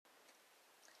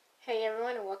Hey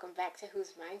everyone, and welcome back to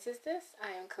Whose Minds Is This? I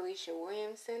am Kalisha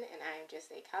Williamson, and I am just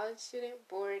a college student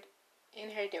bored in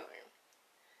her dorm.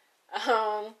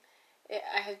 Um, it,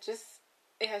 I have just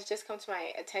it has just come to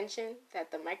my attention that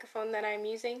the microphone that I'm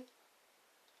using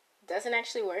doesn't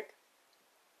actually work.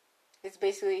 It's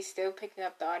basically still picking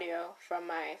up the audio from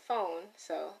my phone,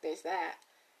 so there's that.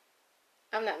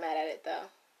 I'm not mad at it though.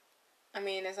 I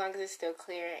mean, as long as it's still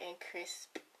clear and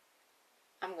crisp,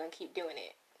 I'm gonna keep doing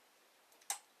it.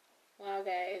 Well,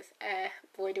 guys,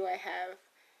 boy, do I have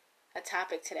a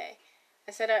topic today.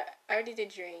 I said I already did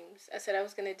dreams. I said I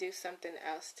was going to do something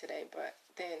else today, but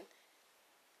then,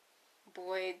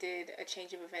 boy, did a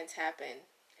change of events happen.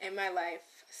 In my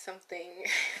life, something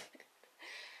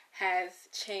has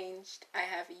changed. I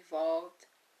have evolved.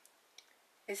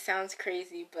 It sounds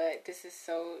crazy, but this is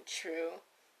so true.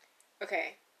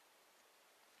 Okay,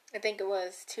 I think it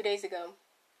was 2 days ago.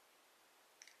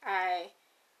 I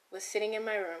was sitting in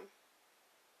my room,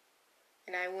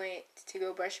 and I went to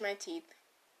go brush my teeth,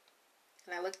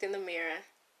 and I looked in the mirror.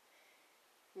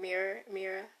 Mirror. I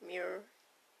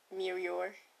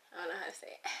don't know how to say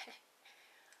it.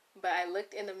 But I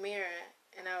looked in the mirror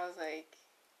and I was like,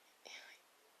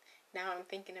 now I'm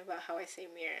thinking about how I say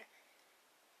mirror.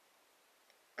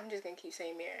 I'm just gonna keep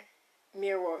saying mirror.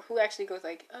 Mirror. Who actually goes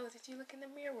like, oh, did you look in the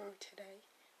mirror today?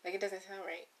 Like, it doesn't sound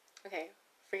right. Okay,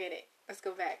 forget it. Let's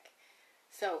go back.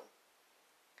 So,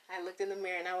 I looked in the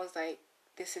mirror and I was like,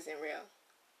 this isn't real.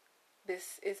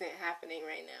 This isn't happening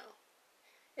right now.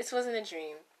 This wasn't a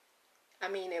dream. I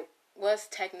mean, it was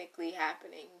technically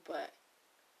happening, but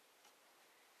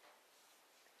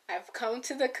I've come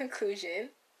to the conclusion.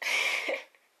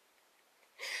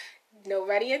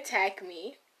 Nobody attack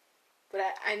me, but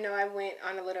I know I went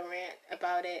on a little rant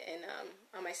about it and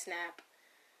on my Snap,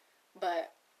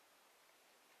 but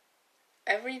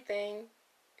everything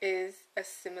is a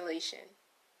simulation.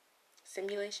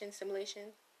 Simulation.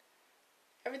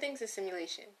 Everything's a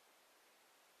simulation.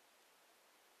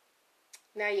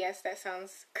 Now, yes, that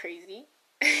sounds crazy.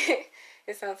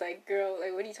 It sounds like, girl,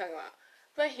 like, what are you talking about?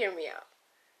 But hear me out.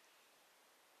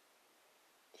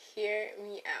 Hear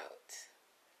me out.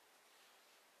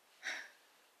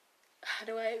 How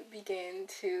do I begin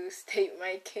to state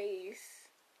my case?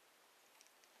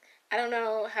 I don't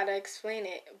know how to explain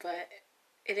it, but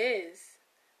it is.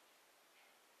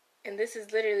 And this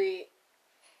is literally,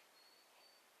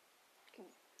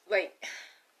 like,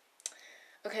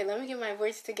 okay, let me get my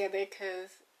words together, because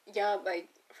y'all, like,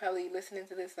 probably listening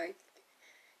to this, like,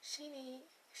 she need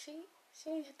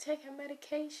to take her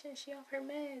medication. She off her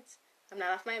meds. I'm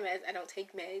not off my meds. I don't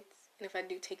take meds. And if I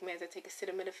do take meds, I take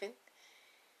acetaminophen.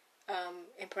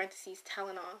 In parentheses,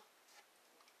 Tylenol.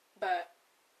 But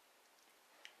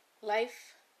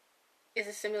life is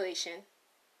a simulation.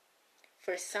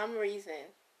 For some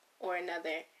reason or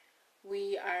another,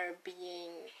 we are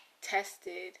being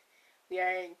tested. We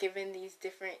are given these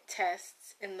different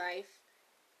tests in life.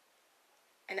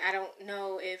 And I don't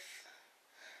know if,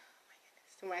 oh my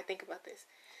goodness, the more I think about this,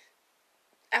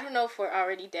 I don't know if we're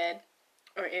already dead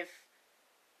or if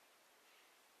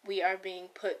we are being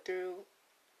put through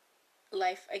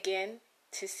life again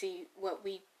to see what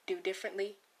we do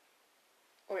differently,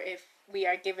 or if we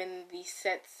are given these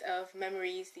sets of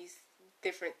memories, these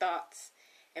different thoughts,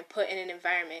 and put in an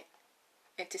environment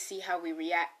and to see how we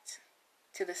react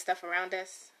to the stuff around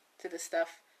us, to the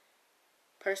stuff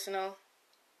personal.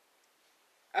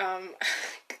 I'm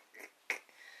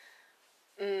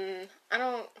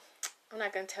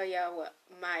not gonna tell y'all what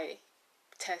my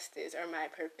test is or my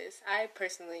purpose. I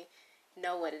personally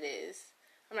know what it is.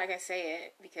 I'm not gonna say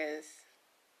it because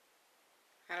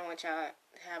I don't want y'all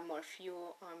to have more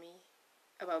fuel on me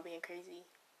about being crazy.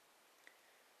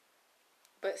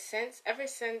 But ever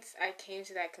since I came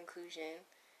to that conclusion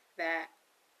that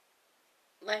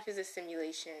life is a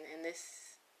simulation and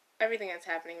everything that's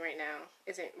happening right now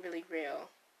isn't really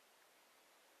real,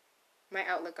 my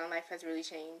outlook on life has really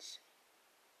changed.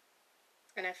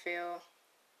 And I feel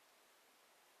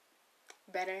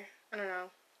better. I don't know.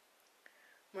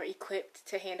 More equipped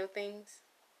to handle things.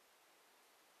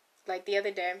 Like the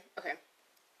other day, okay.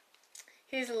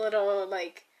 Here's a little,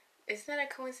 like, is that a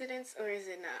coincidence or is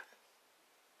it not?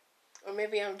 Or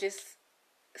maybe I'm just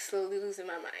slowly losing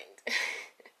my mind.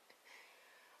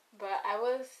 But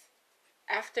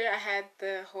after I had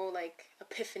the whole, like,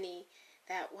 epiphany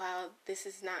that, wow, this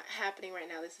is not happening right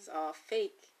now, this is all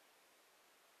fake,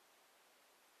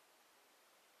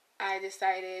 I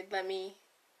decided, let me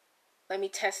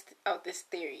test out this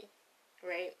theory,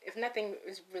 right? If nothing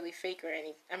is really fake or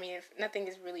if nothing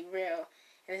is really real,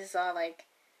 and this is all, like,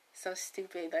 some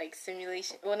stupid, like,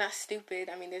 simulation, well, not stupid,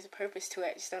 I mean, there's a purpose to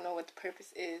it, I just don't know what the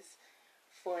purpose is,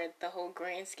 for the whole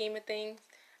grand scheme of things.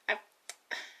 I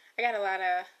got a lot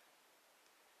of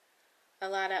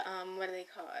what are they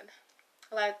called?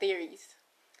 A lot of theories.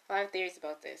 A lot of theories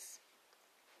about this.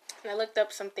 And I looked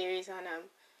up some theories on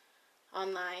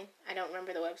online. I don't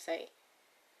remember the website.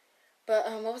 But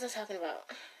what was I talking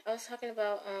about? I was talking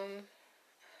about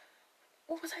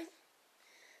what was I?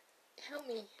 Help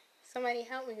me. Somebody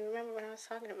help me remember what I was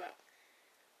talking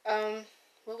about.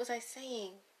 What was I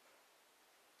saying?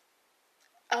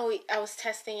 Oh, I was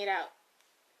testing it out.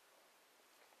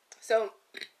 So,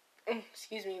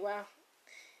 excuse me, wow.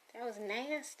 That was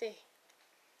nasty.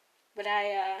 But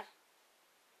I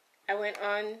went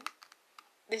on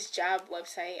this job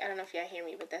website. I don't know if y'all hear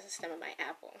me, but that's the stem of my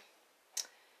apple.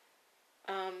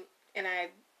 And I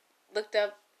looked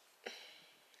up,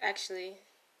 actually,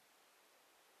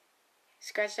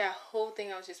 scratched that whole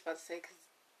thing I was just about to say, because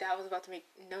that was about to make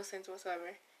no sense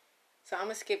whatsoever. So I'm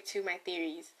going to skip to my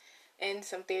theories and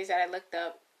some theories that I looked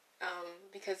up,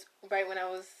 because right when I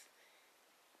was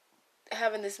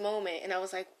having this moment, and I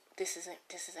was like, this isn't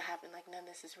happening, like, none of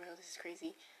this is real, this is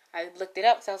crazy. I looked it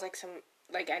up, so I was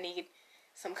like, I need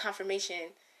some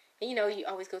confirmation. And you know, you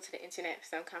always go to the internet for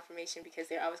some confirmation, because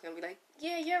they're always going to be like,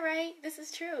 yeah, you're right, this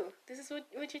is true. This is what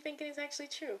you're thinking is actually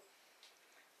true.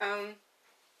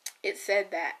 It said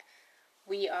that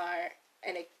we are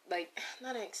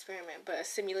not an experiment, but a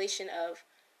simulation of,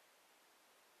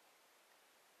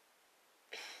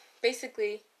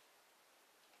 basically,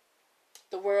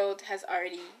 the world has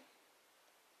already,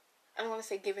 I don't want to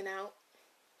say given out,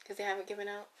 because they haven't given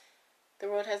out. The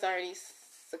world has already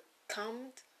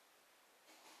succumbed.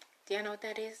 Do you know what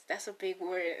that is? That's a big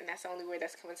word, and that's the only word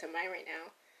that's coming to mind right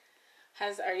now.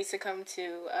 Has already succumbed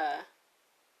to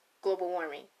global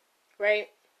warming, right?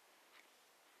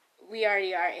 We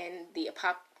already are in the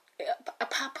I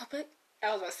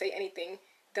was about to say anything.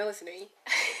 Don't listen to me.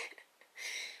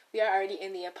 We are already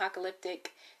in the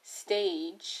apocalyptic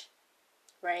stage,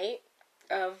 right?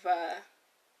 Of the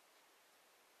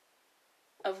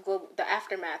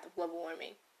aftermath of global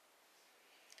warming.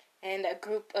 And a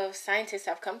group of scientists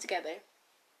have come together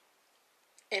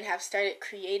and have started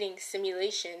creating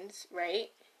simulations,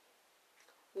 right?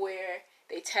 Where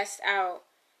they test out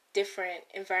different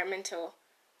environmental,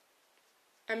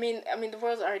 I mean the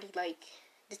world's already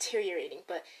deteriorating,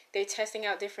 but they're testing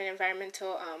out different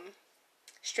environmental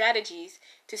strategies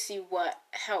to see what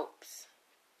helps.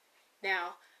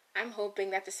 Now, I'm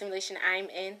hoping that the simulation I'm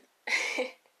in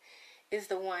is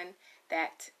the one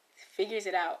that figures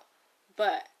it out.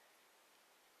 But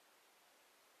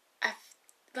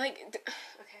okay,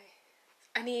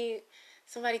 I need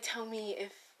somebody tell me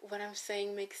if what I'm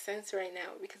saying makes sense right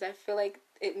now, because I feel like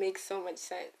it makes so much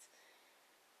sense,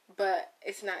 but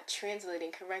it's not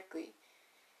translating correctly.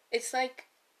 It's like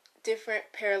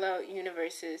different parallel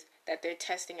universes that they're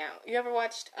testing out. You ever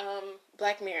watched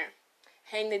Black Mirror?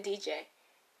 Hang the DJ.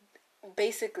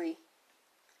 Basically,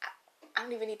 I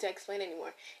don't even need to explain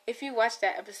anymore. If you watch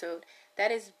that episode, that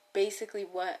is basically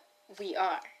what we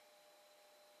are.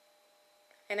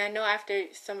 And I know after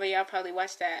some of y'all probably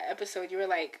watched that episode, you were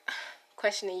like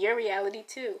questioning your reality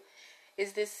too.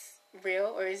 Is this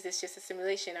real, or is this just a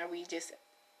simulation? Are we just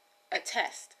a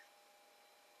test?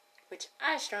 Which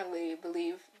I strongly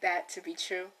believe that to be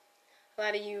true. A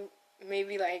lot of you may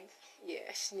be like,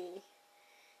 yeah, she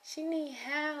need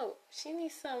help. She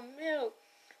needs some milk.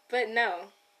 But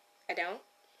no, I don't.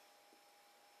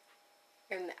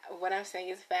 And what I'm saying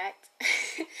is fact.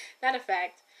 Not a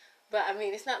fact. But I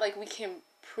mean, it's not like we can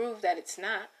prove that it's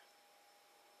not.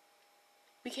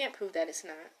 We can't prove that it's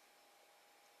not.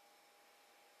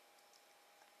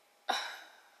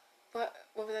 But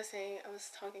what was I saying? I was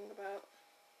talking about,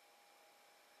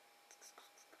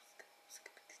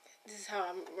 this is how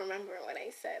I'm remembering what I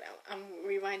said. I'm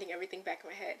rewinding everything back in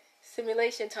my head.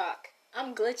 Simulation talk.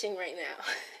 I'm glitching right now.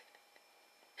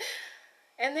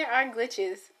 And there are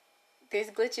glitches. There's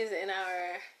glitches in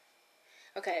our...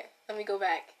 Okay, let me go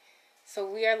back. So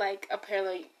we are like a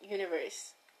parallel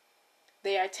universe.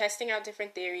 They are testing out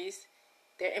different theories.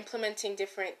 They're implementing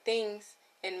different things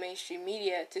in mainstream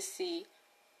media to see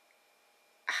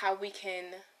how we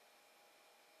can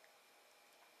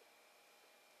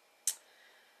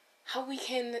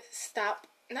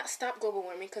not stop global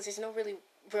warming, because there's no really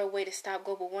real way to stop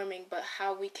global warming, but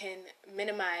how we can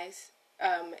minimize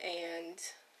and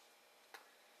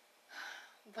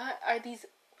what are these?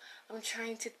 I'm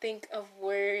trying to think of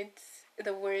words.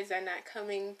 The words are not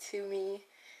coming to me.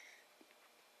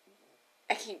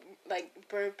 I keep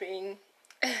burping.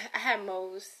 I had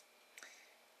Moe's.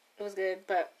 It was good,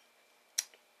 but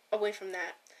away from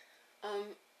that. Oh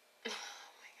my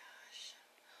gosh.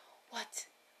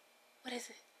 What is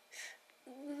it?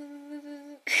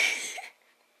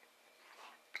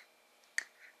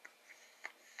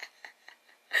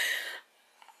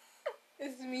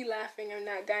 This is me laughing. I'm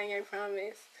not dying, I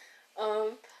promise.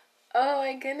 Um, oh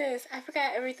my goodness. I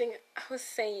forgot everything I was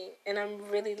saying. And I'm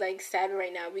really like sad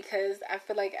right now because I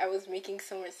feel like I was making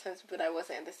so much sense, but I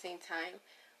wasn't at the same time.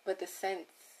 But the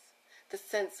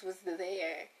sense was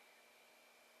there.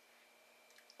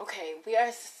 Okay, we are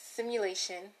a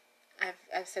simulation.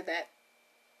 I've said that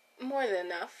more than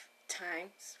enough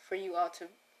times for you all to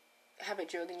have it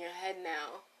drilled in your head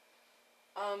now.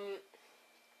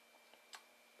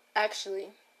 Actually,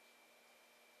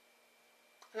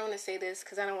 I don't want to say this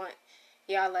because I don't want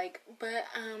y'all like, but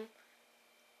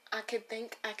I could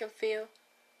think, I could feel.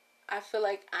 I feel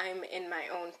like I'm in my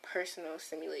own personal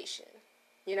simulation.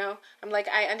 You know, I'm like,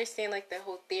 I understand like the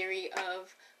whole theory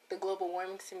of the global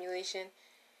warming simulation,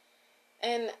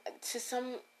 and to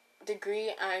some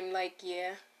degree, I'm like,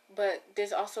 yeah, but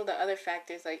there's also the other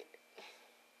factors like,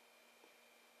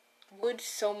 would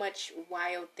so much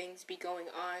wild things be going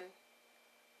on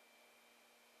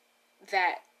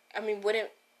that, I mean, wouldn't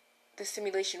the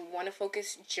simulation want to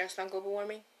focus just on global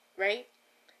warming, right?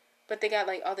 But they got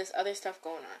like all this other stuff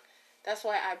going on. That's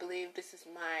why I believe this is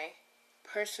my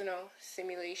personal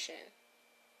simulation.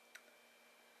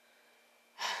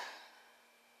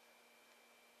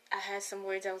 I had some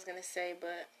words I was gonna say,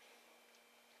 but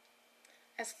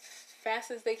as fast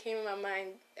as they came in my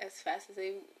mind, as fast as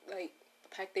they like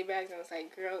packed their bags, and I was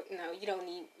like, "Girl, no, you don't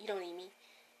need me,"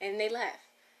 and they left.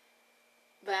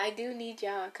 But I do need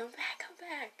y'all. Come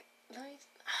back. Let me.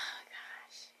 Oh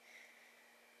gosh.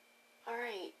 All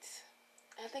right.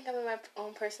 I think I'm in my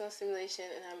own personal simulation,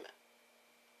 and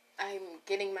I'm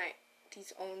getting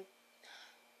these own.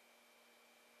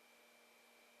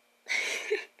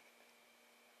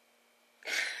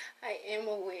 I am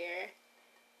aware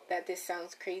that this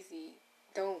sounds crazy.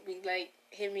 Don't be like,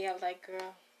 hit me up like,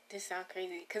 girl, this sounds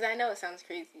crazy. Because I know it sounds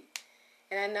crazy.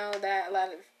 And I know that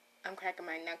I'm cracking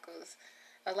my knuckles.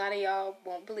 A lot of y'all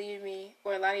won't believe me.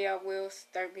 Or a lot of y'all will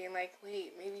start being like,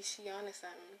 wait, maybe she onto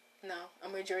something. No, a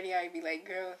majority of y'all be like,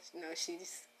 girl, no,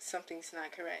 something's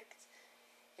not correct.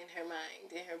 In her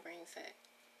mind, in her brain set.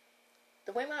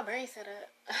 The way my brain set up,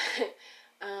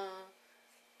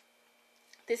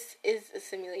 this is a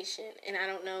simulation, and I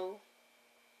don't know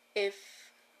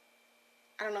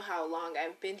how long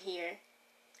I've been here.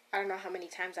 I don't know how many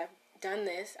times I've done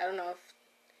this. I don't know if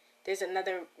there's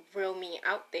another real me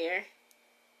out there.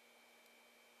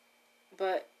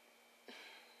 But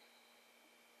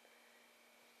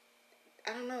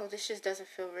I don't know, this just doesn't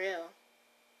feel real.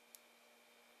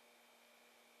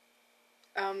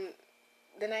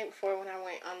 The night before when I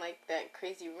went on like that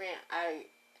crazy rant,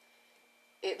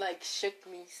 it like shook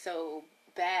me so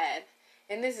bad.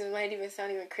 And this might even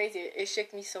sound even crazier. It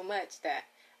shook me so much that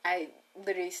I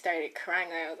literally started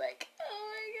crying. I was like, oh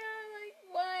my god, like,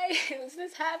 why is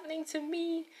this happening to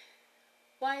me?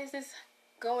 Why is this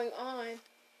going on?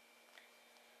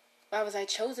 Why was I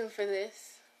chosen for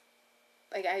this?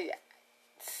 Like, I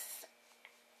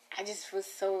just was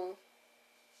so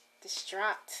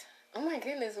distraught. Oh my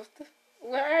goodness,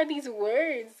 what are these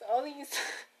words? All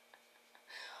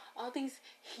these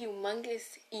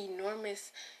humongous,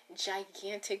 enormous,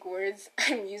 gigantic words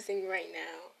I'm using right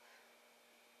now.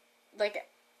 Like,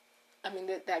 I mean,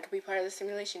 that could be part of the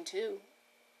simulation too.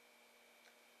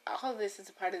 All of this is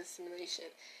a part of the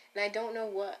simulation. And I don't know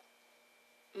what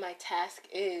my task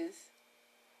is.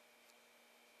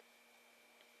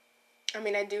 I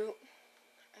mean, I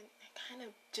kind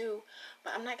of do,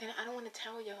 but I don't want to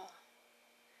tell y'all.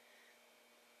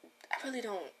 I really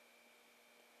don't.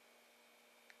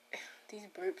 These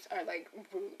burps are like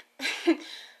rude.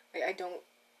 Like, I don't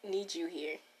need you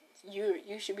here.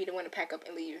 You should be the one to pack up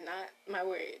and leave, not my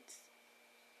words.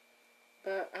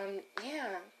 But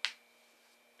yeah.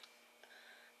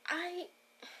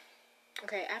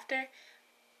 Okay, after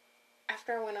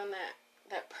I went on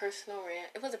that personal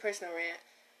rant. It was a personal rant.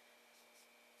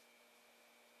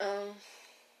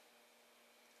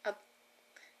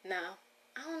 No,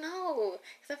 I don't know,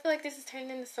 because I feel like this is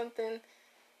turning into something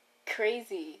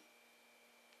crazy.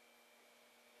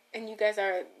 And you guys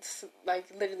are, like,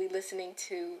 literally listening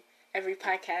to every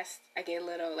podcast. I get a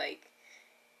little, like,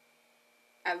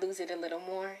 I lose it a little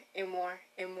more and more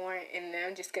and more. And then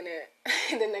I'm just gonna,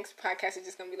 the next podcast is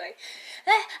just gonna be like,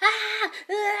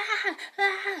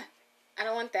 I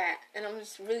don't want that. And I'm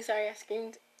just really sorry I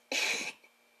screamed.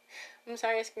 I'm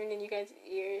sorry I screamed in you guys'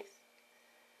 ears.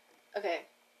 Okay.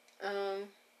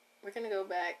 We're gonna go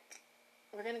back.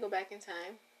 We're gonna go back in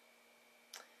time.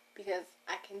 Because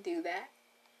I can do that.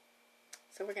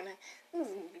 So we're gonna...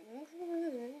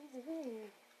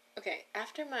 okay,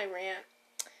 after my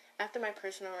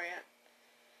personal rant,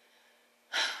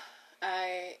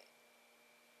 I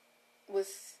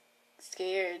was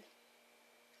scared.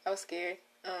 I was scared.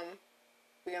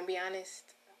 We're gonna be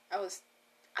honest. I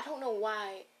don't know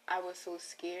why I was so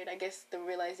scared. I guess the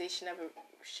realization of it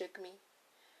shook me.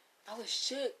 I was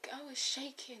shook. I was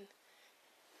shaking.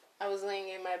 I was laying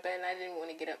in my bed and I didn't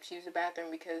want to get up to use the bathroom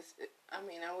because, I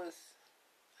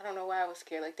don't know why I was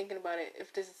scared. Like, thinking about it,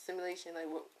 if this is simulation,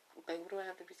 what do I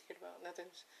have to be scared about?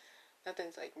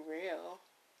 Nothing's like real.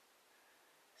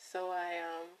 So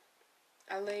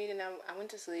I laid and I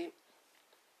went to sleep,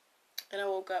 and I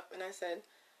woke up and I said,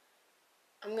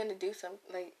 I'm gonna do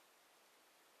something. Like,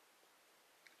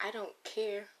 I don't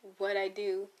care what I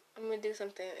do. I'm gonna do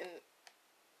something, and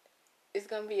it's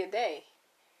gonna be a day.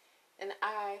 And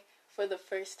I, for the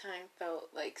first time, felt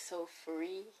like so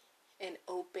free and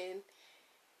open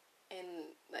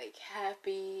and like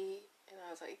happy. And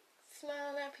I was like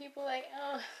smiling at people, like,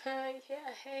 oh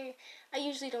yeah, hey. I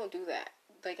usually don't do that.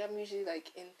 Like, I'm usually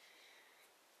like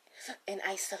in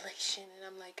isolation, and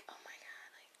I'm like, oh my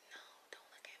god, like, no, don't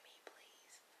look at me,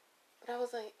 please. But I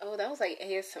was like, oh, that was like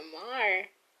ASMR.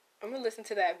 I'm gonna listen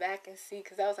to that back and see,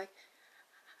 because I was like,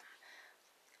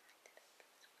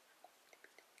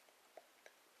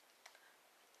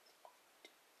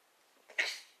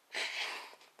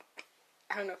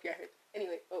 I don't know if y'all heard.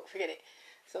 Anyway, forget it.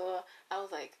 So I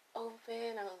was like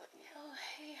open. I was like, yo,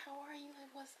 hey, how are you?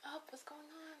 Like, what's up? What's going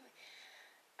on? Like,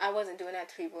 I wasn't doing that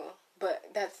to people,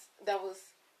 but that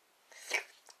was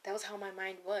how my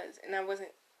mind was, and I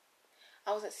wasn't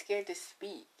scared to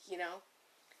speak, you know.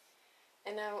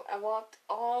 And I walked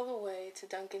all the way to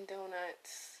Dunkin'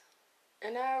 Donuts,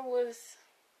 and I was,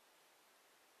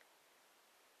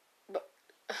 but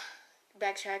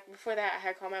backtrack. Before that, I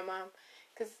had called my mom,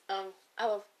 because I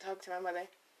love talking to my mother.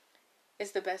 It's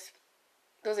the best.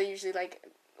 Those are usually like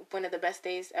one of the best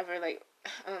days ever. Like,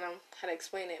 I don't know how to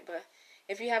explain it, but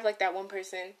if you have like that one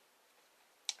person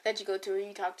that you go to or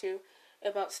you talk to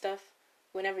about stuff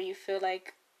whenever you feel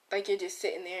like you're just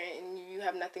sitting there and you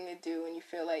have nothing to do and you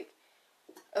feel like,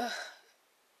 ugh,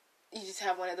 you just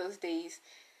have one of those days.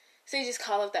 So you just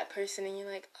call up that person and you're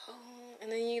like, oh,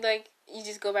 and then you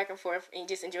just go back and forth and you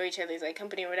just enjoy each other's like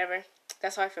company or whatever.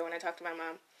 That's how I feel when I talk to my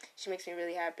mom. She makes me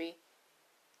really happy.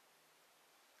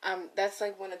 That's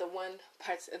like one of the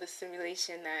parts of the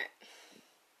simulation that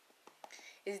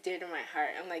is dear to my heart.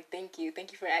 I'm like, thank you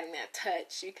for adding that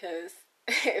touch, because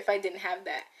if I didn't have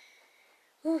that,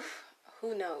 who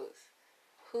knows?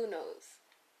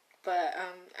 But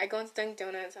I go into Dunkin'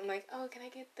 Donuts. I'm like, oh, can I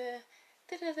get the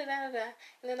da-da-da-da-da?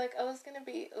 And they're like, oh, it's gonna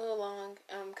be a little long,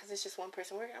 because it's just one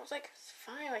person working. I was like, it's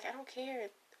fine. Like, I don't care.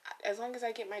 As long as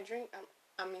I get my drink,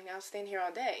 I'll stand here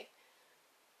all day.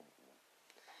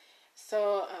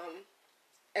 So,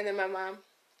 and then my mom,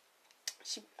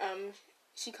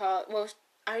 she called. Well,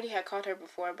 I already had called her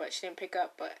before, but she didn't pick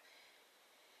up. But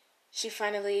she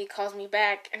finally calls me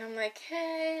back, and I'm like,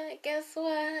 hey, like, guess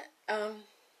what?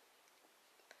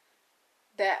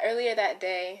 That earlier that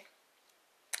day,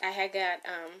 I had got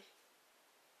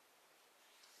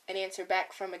an answer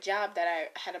back from a job that I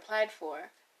had applied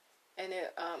for, and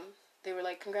they were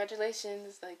like,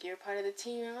 congratulations, like, you're part of the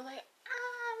team. And I was like,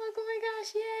 oh my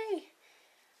gosh, yay!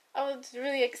 I was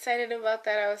really excited about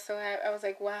that. I was so happy. I was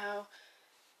like, wow.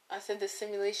 I said the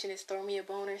simulation is throwing me a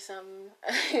bone or something.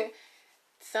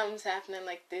 Something's happening.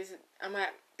 Like, I'm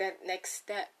at that next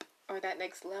step or that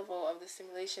next level of the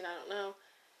simulation. I don't know.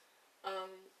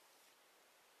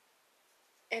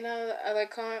 And I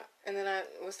like called, and then I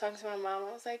was talking to my mom.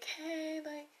 I was like, hey,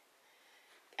 like,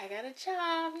 I got a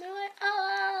job. And they're like,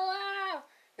 oh, wow.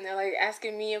 And they're like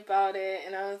asking me about it,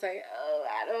 and I was like, oh,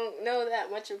 I don't know that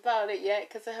much about it yet,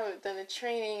 because I haven't done the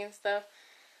training and stuff.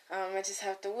 I just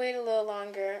have to wait a little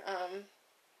longer.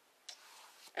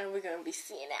 And we're gonna be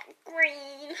seeing that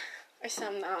green or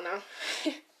something. I don't know.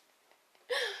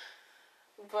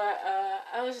 But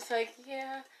I was just like,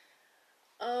 yeah.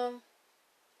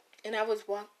 And I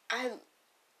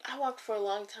walked for a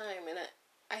long time, and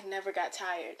I never got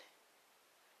tired.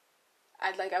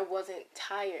 I wasn't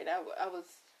tired. I was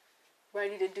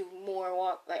ready to do more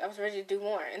walk. Like, I was ready to do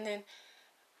more. And then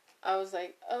I was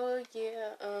like, oh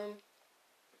yeah,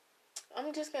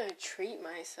 I'm just gonna treat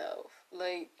myself.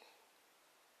 Like,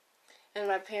 and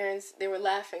my parents, they were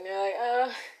laughing. They're like,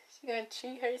 oh, she's gonna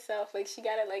treat herself. Like, she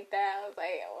got it like that. I was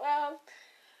like, well,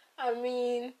 I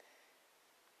mean,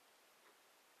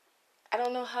 I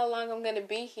don't know how long I'm gonna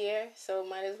be here, so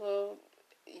might as well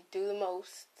do the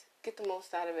most, get the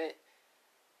most out of it.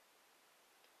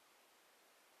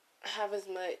 Have as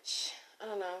much, I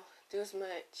don't know, do as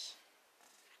much.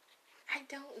 I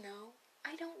don't know.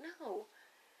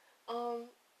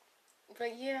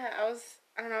 But yeah,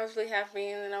 I don't know, I was really happy,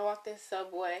 and then I walked in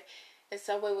Subway, and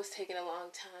Subway was taking a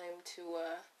long time to,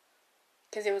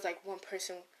 because there was like one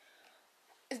person.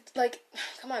 It's like,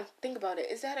 come on, think about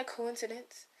it. Is that a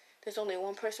coincidence? There's only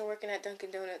one person working at Dunkin'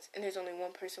 Donuts, and there's only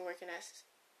one person working at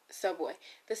Subway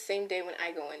the same day when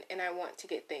I go in and I want to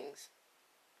get things.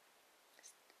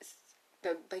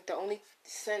 The only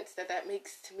sense that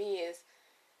makes to me is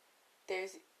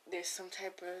there's some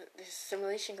type of there's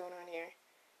simulation going on here.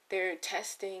 They're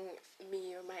testing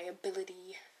me or my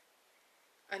ability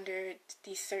under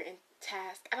these certain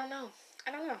tasks. I don't know.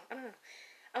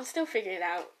 I'm still figuring it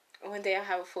out. One day I'll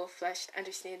have a full-fledged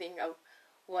understanding of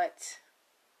what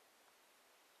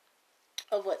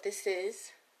this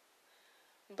is.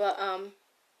 But I'm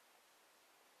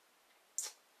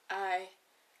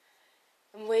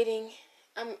waiting.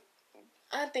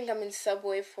 I think I'm in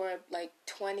Subway for like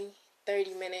 20,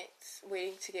 30 minutes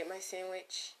waiting to get my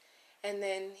sandwich. And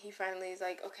then he finally is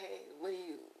like, okay, what do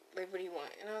you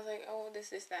want? And I was like, oh,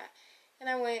 this, that. And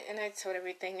I went and I told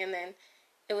everything, and then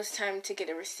it was time to get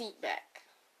a receipt back.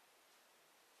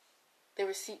 The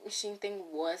receipt machine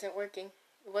thing wasn't working.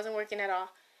 It wasn't working at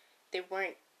all. They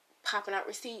weren't popping out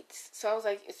receipts. So I was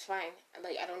like, it's fine.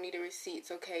 Like, I don't need a receipt. It's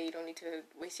okay. You don't need to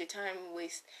waste your time,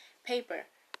 waste paper.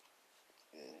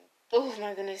 Oh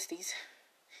my goodness, these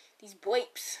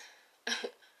boips.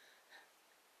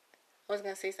 I was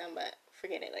gonna say something, but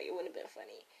forget it. Like, it wouldn't have been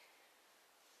funny.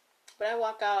 But I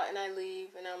walk out and I leave,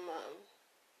 and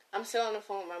I'm still on the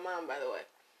phone with my mom, by the way.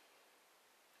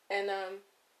 And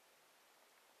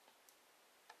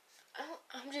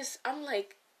I'm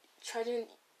like trudging.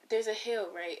 There's a hill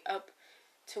right up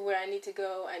to where I need to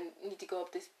go. I need to go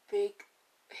up this big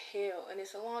hill, and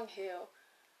it's a long hill.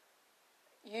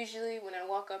 Usually when I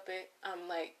walk up it, I'm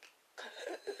like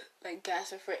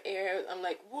gasping for air. I'm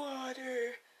like,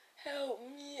 water, help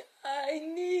me, I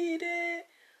need it.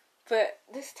 But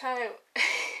this time,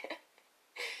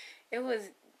 it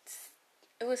was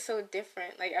so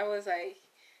different. Like I was like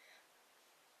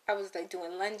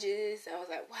doing lunges. I was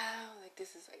like, wow, like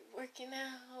this is like working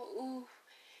out. Ooh.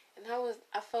 And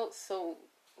I felt so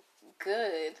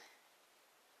good.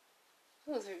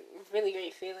 It was a really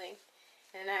great feeling.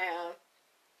 And I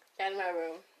got in my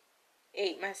room,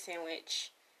 ate my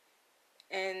sandwich,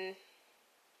 and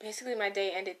basically my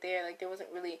day ended there. Like there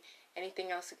wasn't really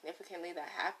anything else significantly that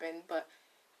happened, but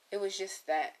it was just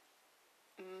that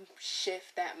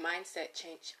shift, that mindset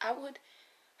change. I would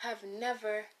have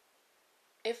never,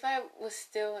 if I was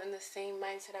still in the same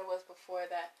mindset I was before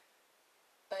that,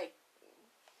 like,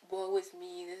 woe is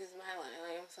me, this is my life,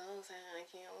 like, I'm so sad, I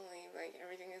can't believe, like,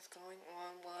 everything is going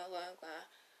on, blah, blah, blah.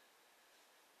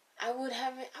 I would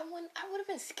have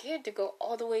been scared to go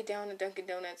all the way down to Dunkin'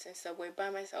 Donuts and Subway by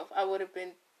myself. I would have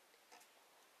been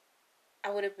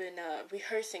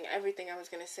rehearsing everything I was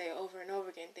going to say over and over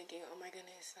again, thinking, oh my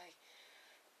goodness, like,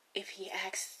 if he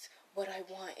asks what I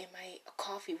want in my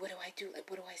coffee, what do I do? Like,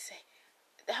 what do I say?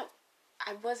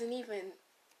 I wasn't even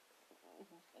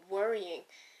worrying.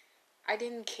 I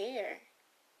didn't care.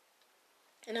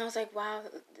 And I was like, wow,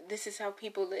 this is how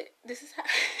people live. This is how...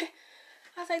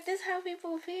 I was like, this is how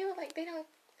people feel. Like,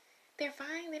 they're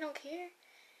fine. They don't care.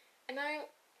 And I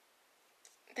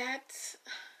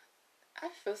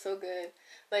feel so good.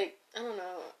 Like, I don't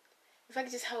know. If I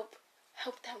could just help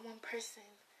that one person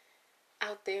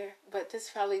out there. But this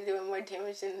is probably doing more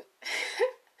damage than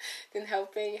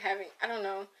helping. I don't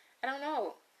know.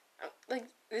 Like,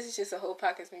 this is just a whole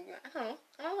podcast me going,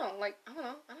 I don't know. Like, I don't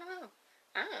know.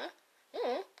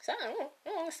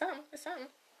 Something.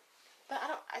 But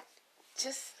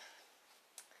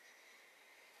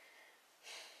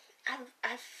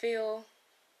I feel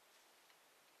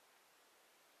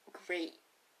great.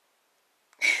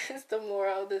 It's the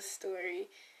moral of the story.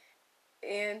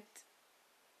 And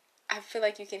I feel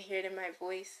like you can hear it in my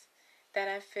voice that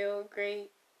I feel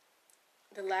great.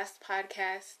 The last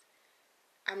podcast,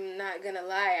 I'm not gonna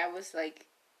lie, I don't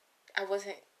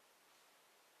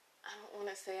want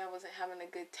to say I wasn't having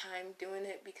a good time doing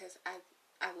it because I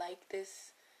like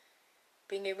this.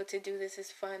 Being able to do this is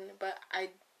fun, but I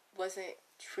wasn't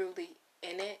truly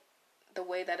in it the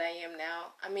way that I am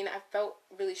now. I mean, I felt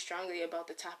really strongly about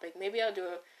the topic. Maybe I'll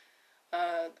do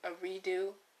a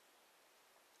redo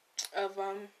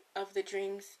of the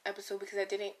dreams episode because I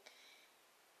didn't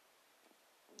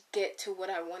get to what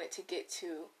I wanted to get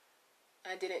to.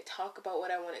 I didn't talk about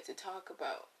what I wanted to talk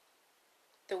about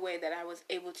the way that I was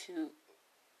able to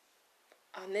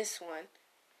on this one.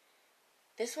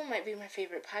 This one might be my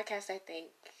favorite podcast, I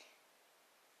think.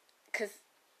 Because,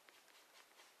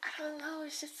 I don't know,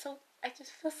 it's just so, I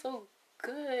just feel so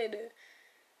good.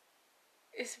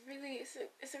 It's a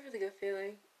really good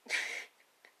feeling.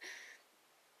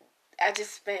 I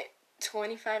just spent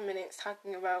 25 minutes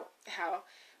talking about how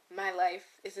my life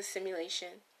is a simulation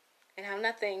and how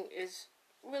nothing is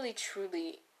really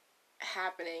truly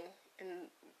happening in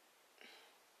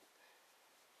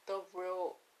the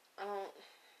real. I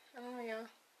don't know, y'all.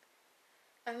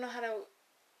 I don't know how to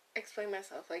explain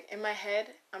myself. Like, in my head,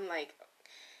 I'm like,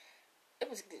 it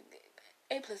was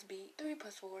A plus B, 3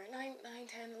 plus 4, 9,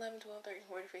 10, 11, 12, 13,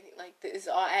 14, 15. Like, it's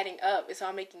all adding up. It's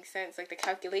all making sense. Like, the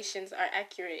calculations are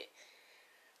accurate.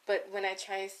 But when I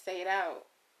try and say it out,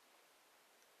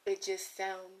 it just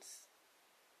sounds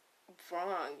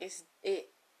wrong. It's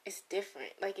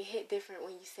different. Like, it hit different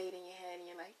when you say it in your head and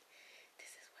you're like, this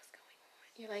is what's going on.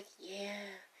 You're like,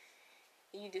 yeah.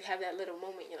 You do have that little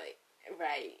moment. You're like,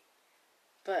 right.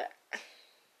 But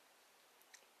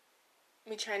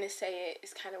me trying to say it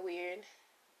is kind of weird.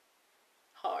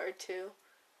 Hard too.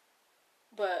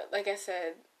 But like I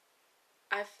said,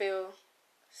 I feel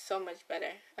so much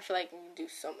better. I feel like I can do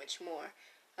so much more.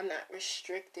 I'm not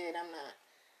restricted.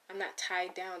 I'm not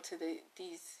tied down to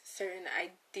these certain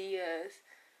ideas.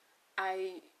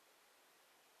 I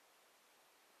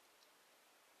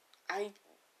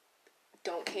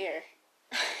don't care.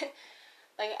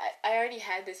 Like, I already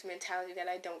had this mentality that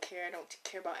I don't care. I don't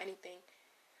care about anything.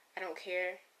 I don't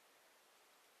care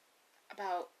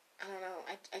about, I don't know,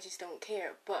 I just don't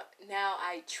care. But now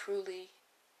I truly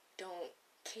don't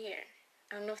care.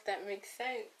 I don't know if that makes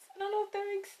sense. I don't know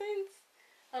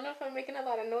if I'm making a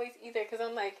lot of noise either, because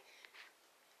I'm like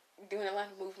doing a lot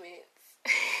of movements.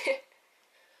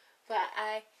 But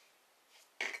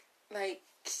like,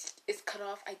 it's cut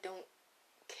off. I don't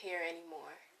care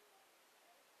anymore.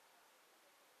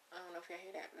 I don't know if y'all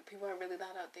hear that. The people are really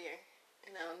loud out there,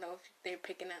 and I don't know if they're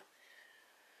picking up.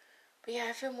 But yeah,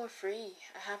 I feel more free.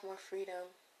 I have more freedom,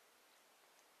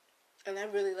 and I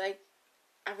really like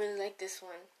this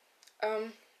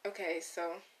one. Okay,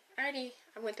 so I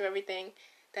went through everything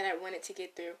that I wanted to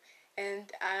get through,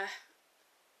 and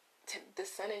the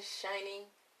sun is shining.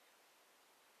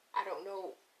 I don't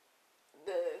know.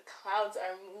 The clouds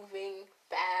are moving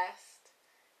fast.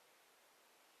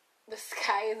 The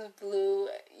sky is blue.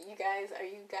 Are you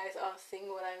guys all seeing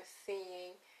what I'm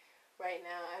seeing right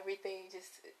now? Everything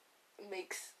just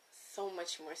makes so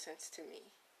much more sense to me.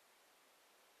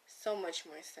 So much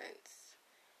more sense.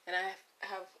 And I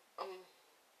have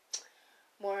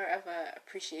more of a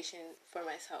appreciation for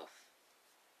myself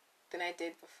than I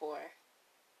did before.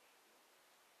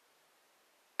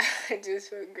 I just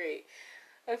feel great.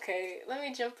 Okay, let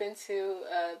me jump into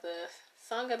the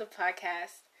song of the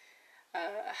podcast.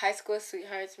 High School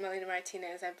Sweethearts, Melanie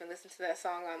Martinez. I've been listening to that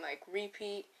song on like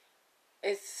repeat.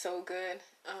 It's so good.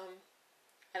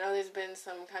 I know there's been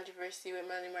some controversy with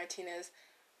Melanie Martinez.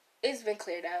 It's been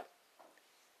cleared up.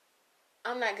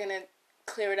 I'm not gonna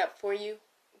clear it up for you.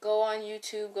 Go on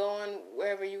YouTube, go on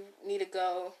wherever you need to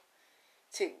go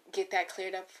to get that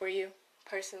cleared up for you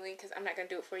personally, because I'm not gonna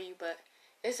do it for you, but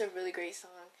it's a really great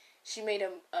song. She made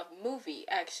a movie,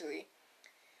 actually.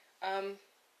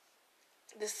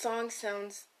 The song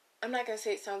sounds, I'm not going to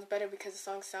say it sounds better because the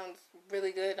song sounds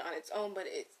really good on its own, but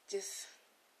it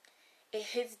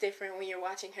hits different when you're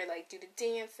watching her, like, do the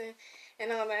dancing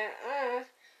and all that.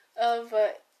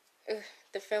 But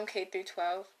the film K through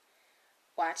 12,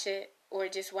 watch it, or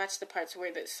just watch the parts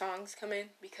where the songs come in,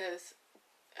 because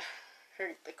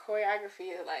the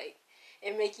choreography is, like,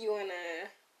 it make you want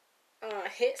to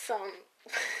hit something.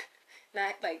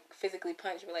 Not, like, physically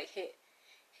punch, but, like, hit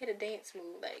a dance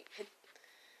move, like, hit.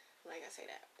 I'm not gonna say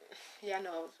that. Yeah, I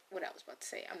know what I was about to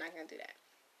say. I'm not gonna do that.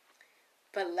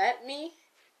 But let me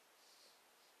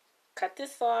cut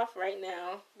this off right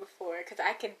now because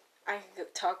I could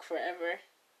talk forever.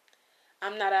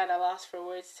 I'm not at a loss for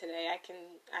words today. I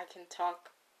can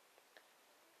talk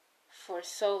for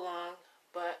so long,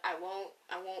 but I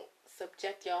won't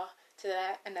subject y'all to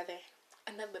that.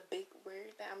 Another big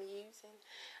word that I'm using.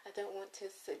 I don't want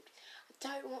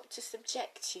to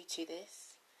subject you to this.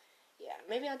 Yeah,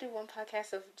 maybe I'll do one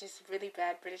podcast of just really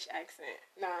bad British accent.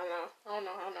 No. I don't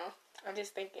know. I'm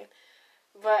just thinking.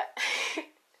 But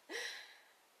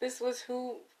this was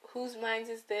Whose Minds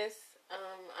Is This?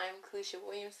 I'm Kalisha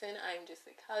Williamson. I'm just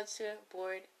a college student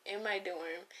bored in my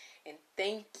dorm. And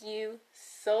thank you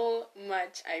so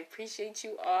much. I appreciate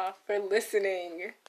you all for listening.